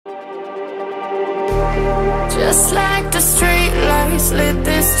Just like the street lights lit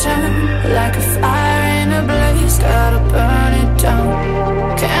this town, like a fire in a blaze, gotta burn it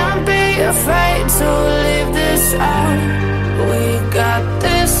down. Can't be afraid to leave this out. We got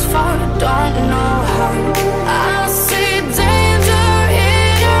this far, don't know how. I see danger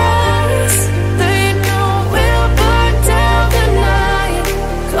in your eyes. They know we'll burn down the night.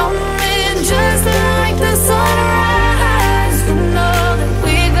 Coming just like the sunrise. You know that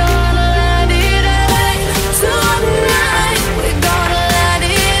we're gonna let it away. Tonight, we're gonna let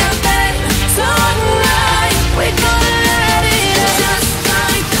it away. Tonight, we're gonna let it away. Just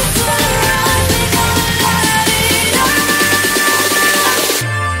like the sunrise, we're gonna let it away.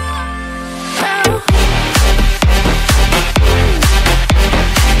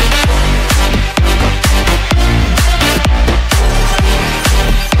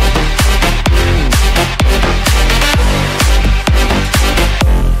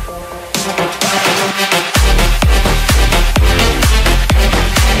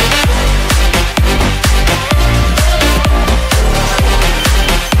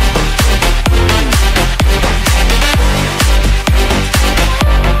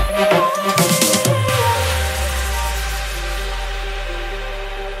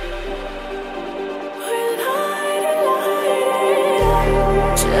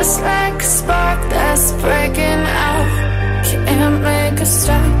 Just like a spark that's breaking out. Can't make a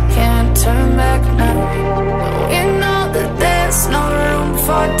stop, can't turn back now. We know that there's no room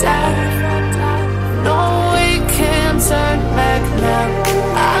for doubt. No, we can't turn back now.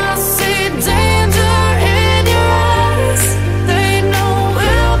 I see danger in your eyes. They know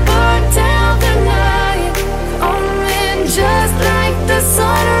we'll burn down the night. Coming just like the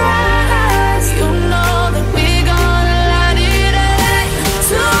sunrise. You know that we're gonna let it away.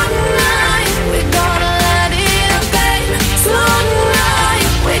 Tonight, we're gonna let it away. Tonight,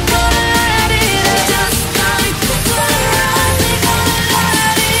 we're gonna let it away. Just like the sunrise, we're gonna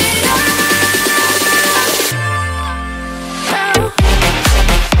let it away.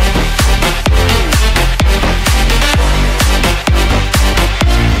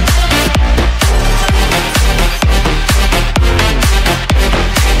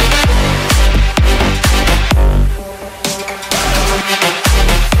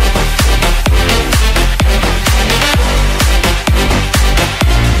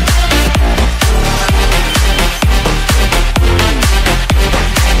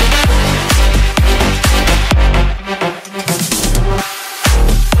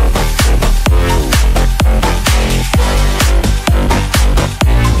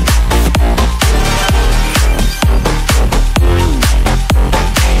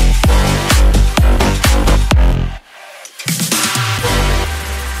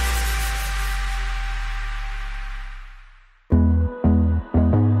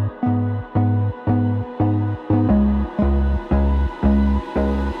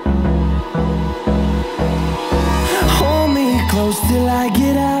 Hold me close till I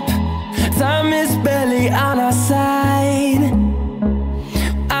get up. Time is barely on our side.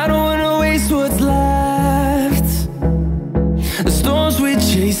 I don't wanna waste what's left. The storms we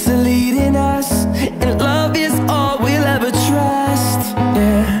chase are leading us, and love is all we'll ever trust.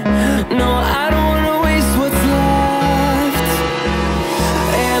 Yeah, no, I don't wanna waste what's left.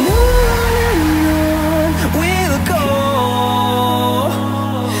 And on we'll go,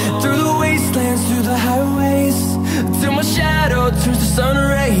 through the wastelands, through the highways, till my shadow turns to sun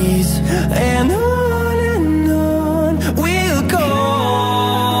rays. And on we'll go,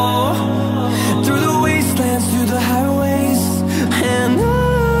 through the wastelands, through the highways. And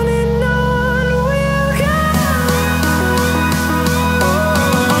on we'll go,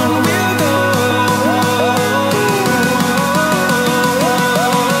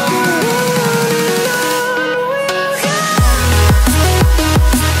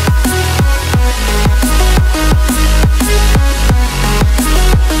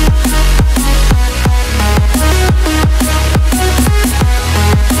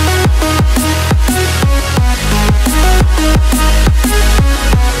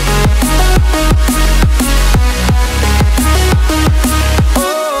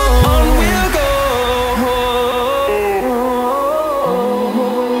 on we'll go. On we'll go,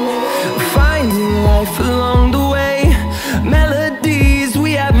 finding life along the way, melodies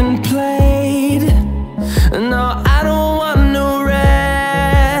we haven't played. No, I don't want no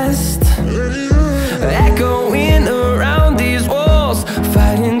rest. Echoing around these walls,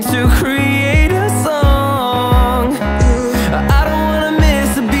 fighting to create a song. I don't wanna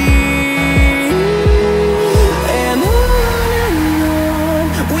miss a beat. And on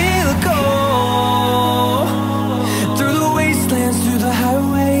we'll go, through the wastelands, through the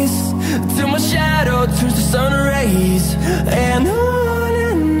highways, till my shadow turns to sun rays. rays, and on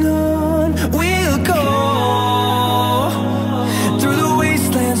we'll go, through the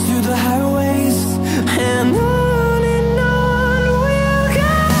wastelands, through the highways, and on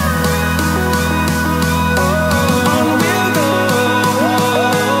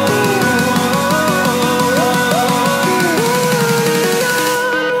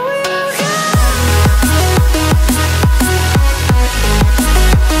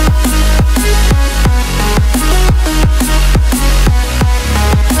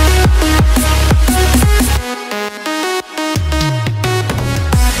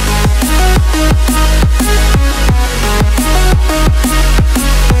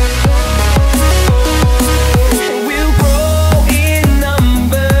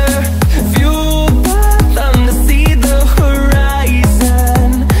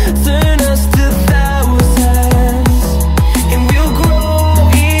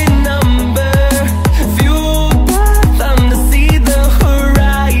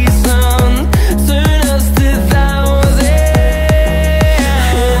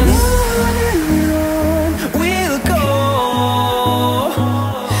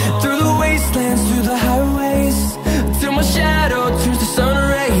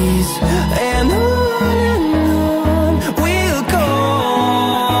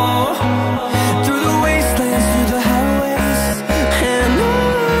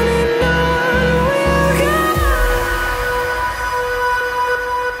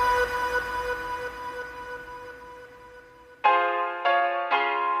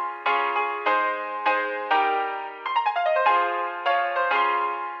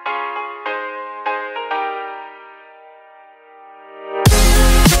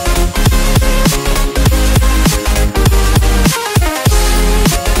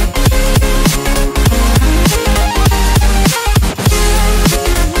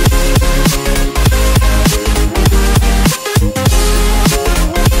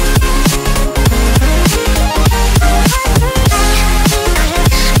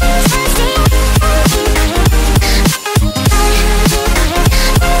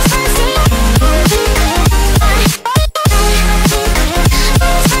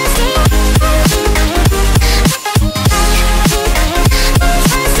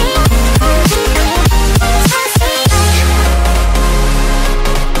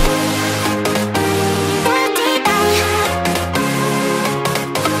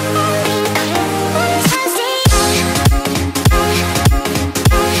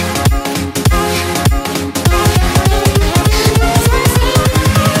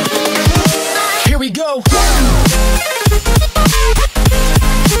we'll go, on we'll go.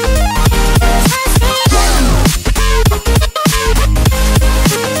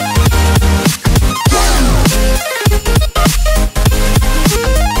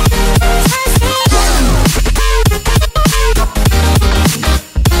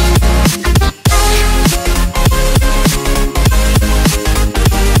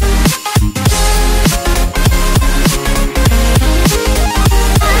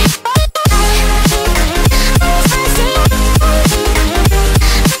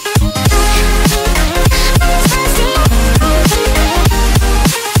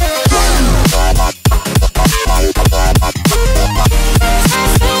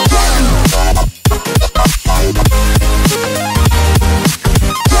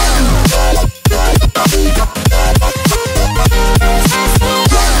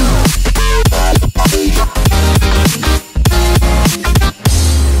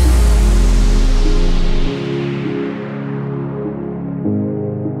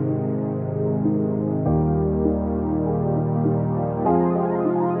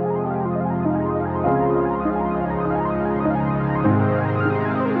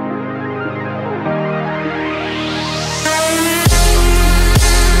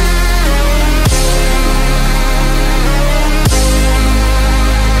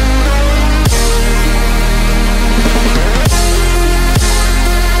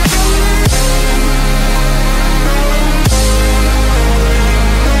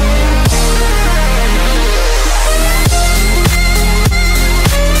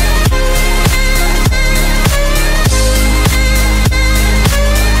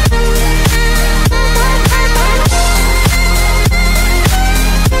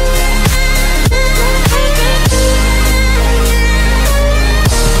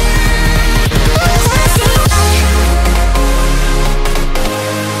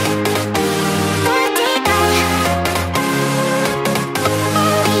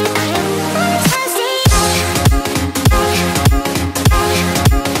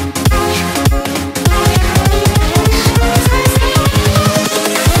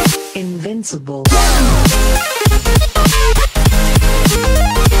 Invincible.